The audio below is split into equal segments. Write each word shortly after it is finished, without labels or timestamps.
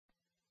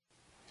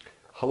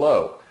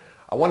Hello.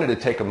 I wanted to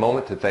take a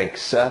moment to thank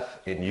Seth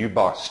and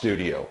UBot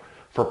Studio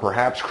for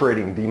perhaps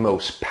creating the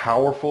most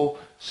powerful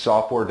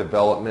software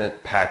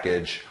development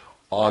package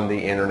on the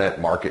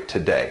internet market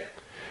today.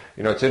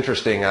 You know, it's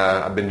interesting,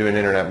 I've been doing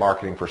internet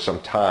marketing for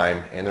some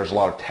time, and there's a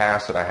lot of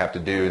tasks that I have to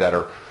do that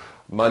are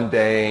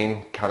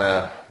mundane, kind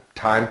of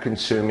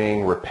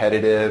time-consuming,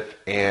 repetitive,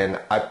 and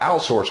I've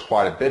outsourced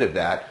quite a bit of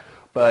that,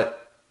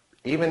 but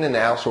even in the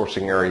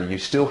outsourcing area, you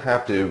still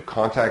have to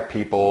contact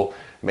people,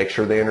 make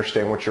sure they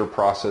understand what your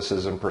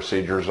processes and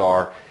procedures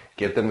are,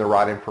 get them the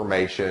right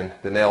information,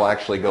 then they'll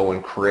actually go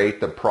and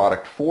create the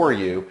product for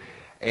you,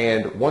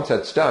 and once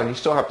that's done, you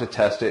still have to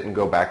test it and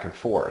go back and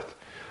forth.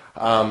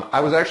 I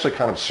was actually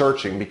kind of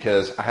searching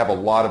because I have a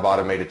lot of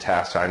automated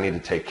tasks I need to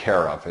take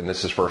care of, and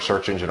this is for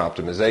search engine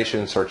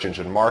optimization, search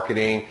engine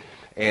marketing,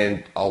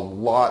 and a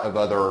lot of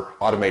other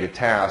automated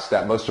tasks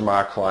that most of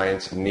my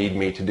clients need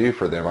me to do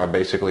for them. I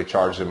basically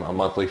charge them a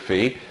monthly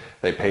fee.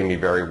 They pay me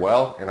very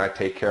well, and I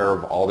take care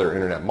of all their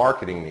internet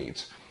marketing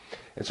needs.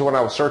 And so when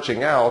I was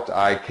searching out,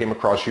 I came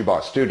across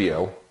UBot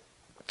Studio,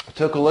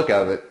 took a look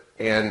at it,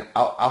 and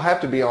I'll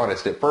have to be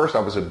honest, at first I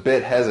was a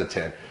bit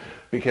hesitant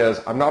because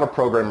I'm not a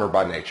programmer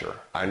by nature.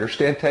 I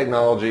understand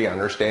technology. I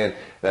understand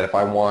that if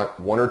I want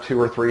one or two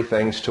or three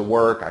things to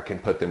work, I can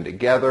put them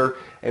together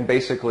and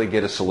basically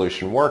get a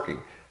solution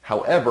working.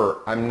 However,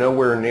 I'm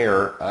nowhere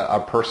near a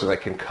person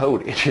that can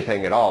code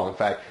anything at all. In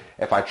fact,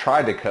 if I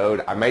tried to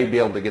code, I may be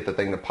able to get the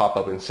thing to pop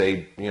up and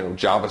say,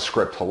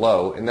 JavaScript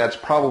hello, and that's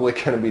probably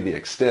going to be the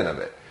extent of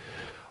it.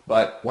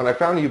 But when I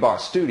found UBot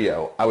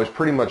Studio, I was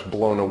pretty much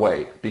blown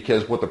away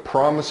because what the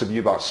promise of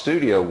UBot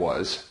Studio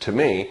was to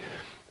me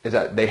is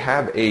that they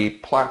have a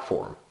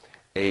platform,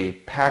 a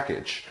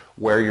package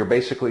where you're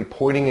basically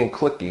pointing and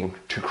clicking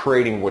to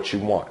creating what you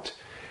want.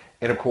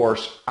 And of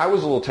course, I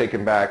was a little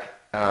taken back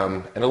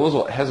and a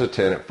little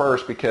hesitant at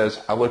first because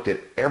I looked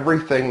at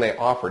everything they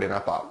offered and I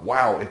thought,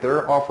 wow, if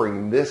they're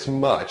offering this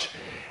much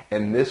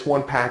and this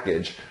one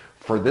package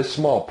for this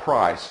small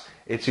price,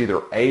 it's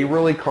either A,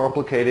 really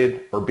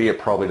complicated, or B, it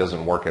probably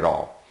doesn't work at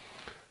all.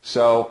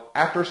 So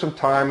after some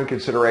time and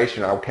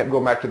consideration, I kept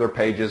going back to their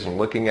pages and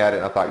looking at it,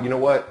 and I thought, you know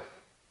what?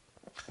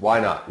 Why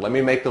not? Let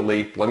me make the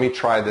leap. Let me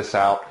try this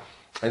out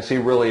and see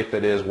really if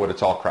it is what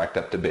it's all cracked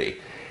up to be.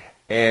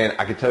 And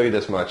I can tell you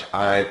this much,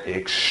 I'm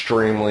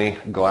extremely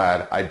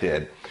glad I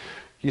did.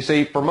 You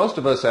see, for most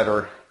of us that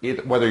are,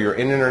 whether you're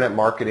in internet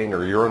marketing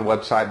or you're in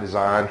website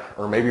design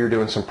or maybe you're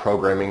doing some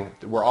programming,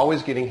 we're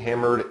always getting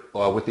hammered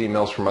with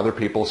emails from other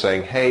people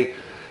saying, hey,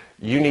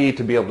 you need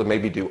to be able to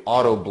maybe do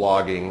auto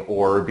blogging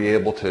or be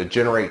able to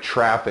generate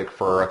traffic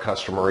for a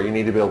customer. You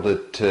need to be able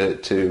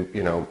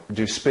to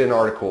do spin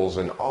articles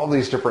and all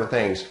these different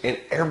things. And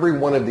every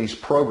one of these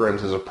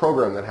programs is a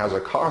program that has a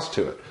cost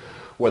to it,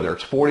 whether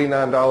it's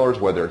 $49,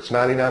 whether it's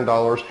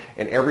 $99,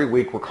 and every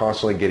week we're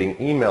constantly getting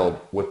emailed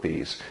with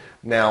these.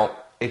 Now,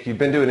 if you've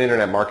been doing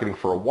internet marketing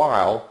for a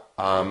while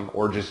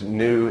or just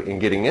new in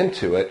getting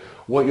into it,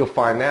 what you'll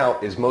find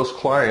out is most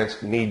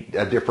clients need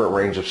a different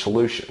range of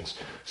solutions.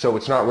 So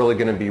it's not really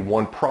going to be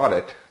one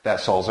product that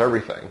solves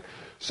everything.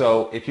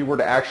 So if you were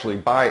to actually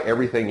buy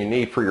everything you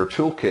need for your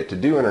toolkit to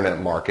do internet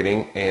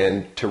marketing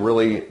and to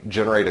really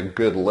generate a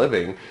good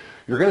living,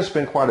 you're going to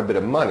spend quite a bit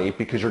of money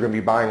because you're going to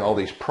be buying all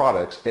these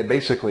products at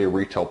basically a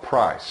retail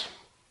price.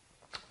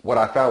 What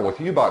I found with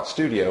UBot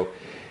Studio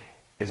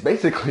is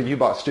basically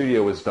UBot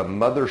Studio is the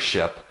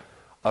mothership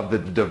of the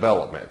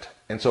development.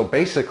 And so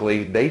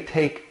basically they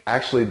take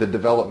actually the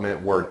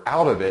development word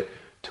out of it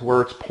to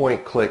where it's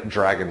point, click,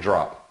 drag, and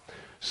drop.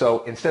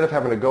 So instead of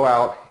having to go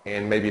out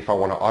and maybe if I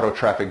want an auto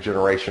traffic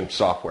generation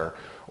software,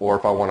 or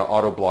if I want an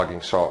auto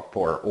blogging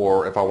software,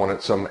 or if I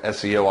wanted some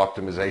SEO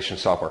optimization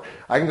software,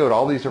 I can go to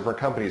all these different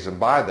companies and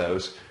buy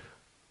those,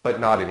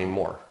 but not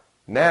anymore.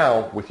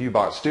 Now with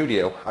UBot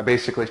Studio, I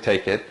basically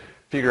take it,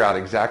 figure out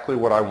exactly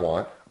what I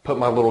want, put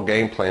my little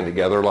game plan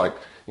together like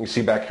you can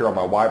see back here on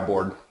my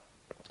whiteboard.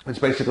 It's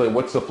basically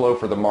what's the flow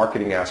for the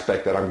marketing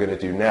aspect that I'm going to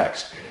do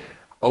next.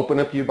 Open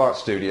up UBot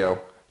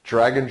Studio,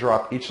 drag and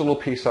drop each little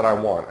piece that I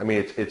want. I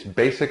mean, it's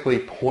basically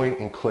point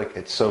and click.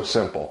 It's so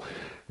simple.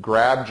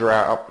 Grab,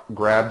 drop,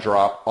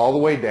 all the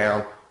way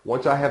down.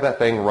 Once I have that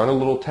thing run a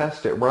little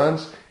test, it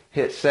runs,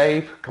 hit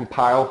save,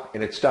 compile,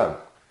 and it's done.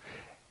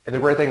 And the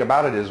great thing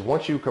about it is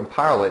once you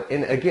compile it,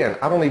 and again,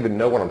 I don't even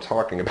know what I'm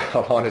talking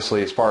about,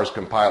 honestly, as far as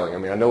compiling. I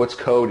mean, I know it's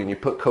code, and you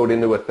put code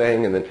into a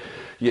thing, and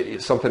then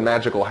something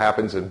magical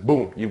happens, and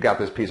boom, you've got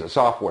this piece of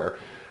software.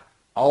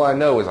 All I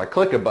know is I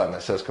click a button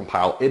that says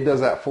compile, it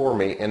does that for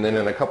me, and then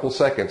in a couple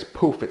seconds,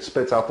 poof, it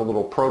spits out the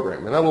little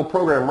program. And that little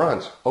program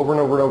runs over and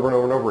over and over and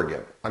over and over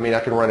again. I mean, I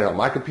can run it on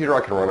my computer,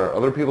 I can run it on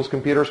other people's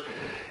computers,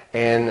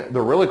 and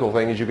the really cool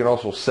thing is you can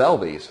also sell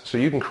these. So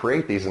you can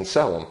create these and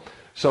sell them.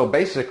 So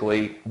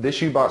basically, this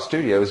UBot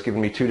Studio is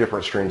giving me two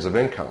different streams of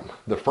income.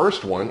 The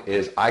first one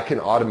is I can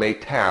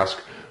automate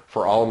tasks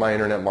for all of my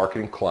internet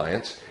marketing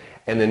clients.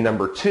 And then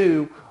number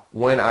two,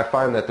 when I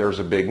find that there's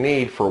a big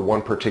need for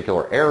one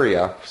particular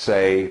area,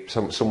 say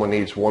someone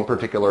needs one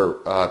particular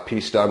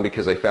piece done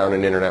because they found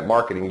in internet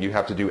marketing, you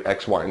have to do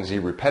X, Y, and Z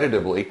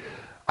repetitively,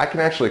 I can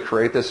actually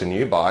create this in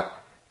UBot,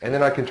 and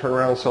then I can turn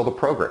around and sell the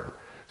program.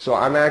 So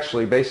I'm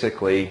actually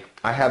basically,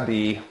 I have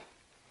the,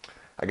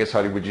 I guess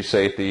how would you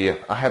say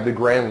it, I have the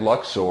grand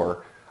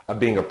luxor of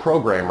being a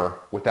programmer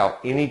without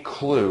any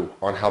clue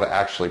on how to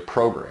actually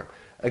program.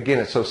 Again,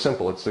 it's so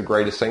simple. It's the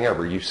greatest thing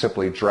ever. You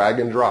simply drag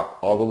and drop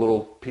all the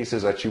little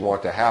pieces that you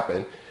want to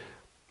happen.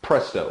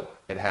 Presto,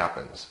 it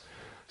happens.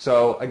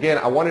 So again,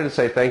 I wanted to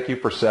say thank you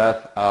for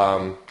Seth.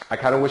 I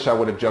kind of wish I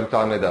would have jumped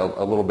on it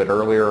a little bit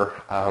earlier.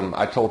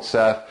 I told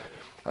Seth,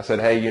 I said,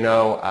 hey,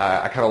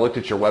 I kind of looked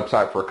at your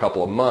website for a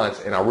couple of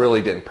months and I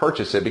really didn't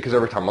purchase it because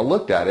every time I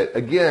looked at it,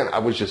 again, I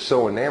was just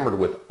so enamored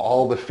with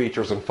all the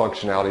features and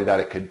functionality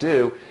that it could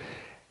do.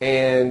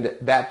 And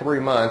that 3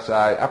 months,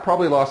 I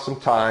probably lost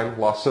some time,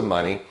 lost some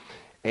money.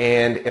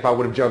 And if I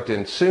would have jumped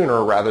in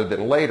sooner rather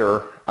than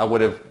later, I would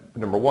have,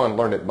 number one,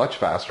 learned it much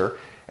faster.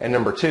 And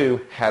number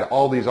two, had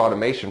all these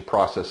automation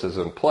processes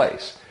in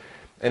place.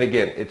 And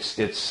again,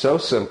 it's so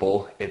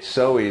simple, it's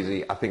so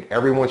easy. I think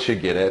everyone should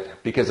get it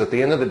because at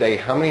the end of the day,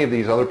 how many of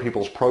these other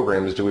people's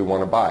programs do we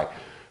want to buy?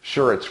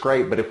 Sure, it's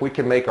great, but if we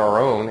can make our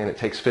own and it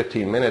takes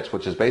 15 minutes,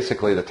 which is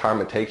basically the time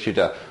it takes you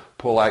to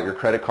pull out your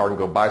credit card and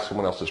go buy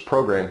someone else's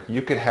program,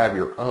 you could have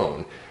your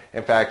own.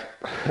 In fact,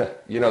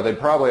 they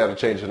probably ought to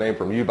change the name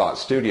from UBot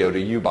Studio to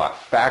UBot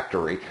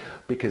Factory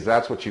because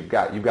that's what you've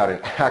got. You've got an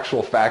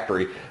actual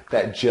factory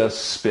that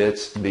just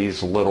spits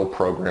these little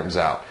programs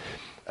out.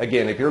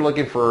 Again, if you're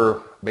looking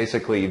for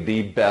basically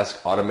the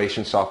best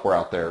automation software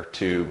out there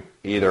to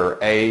either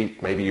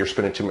maybe you're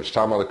spending too much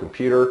time on the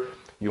computer,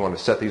 you want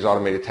to set these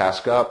automated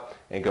tasks up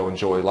and go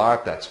enjoy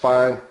life, that's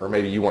fine. Or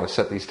maybe you want to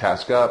set these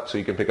tasks up so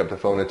you can pick up the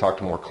phone and talk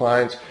to more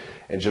clients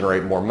and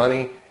generate more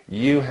money.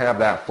 You have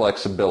that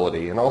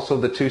flexibility. And also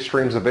the two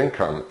streams of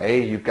income.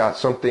 You've got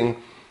something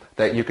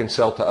that you can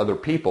sell to other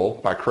people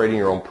by creating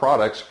your own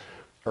products.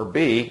 Or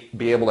B,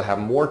 be able to have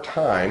more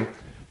time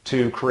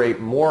to create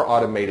more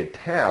automated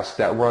tasks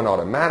that run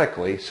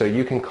automatically so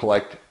you can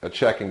collect a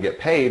check and get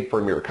paid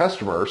from your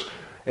customers.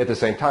 At the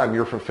same time,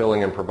 you're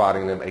fulfilling and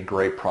providing them a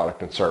great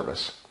product and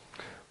service.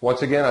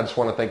 Once again, I just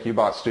want to thank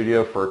UBot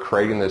Studio for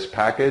creating this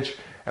package,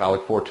 and I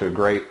look forward to a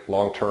great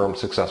long-term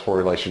successful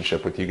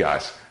relationship with you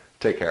guys.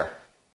 Take care.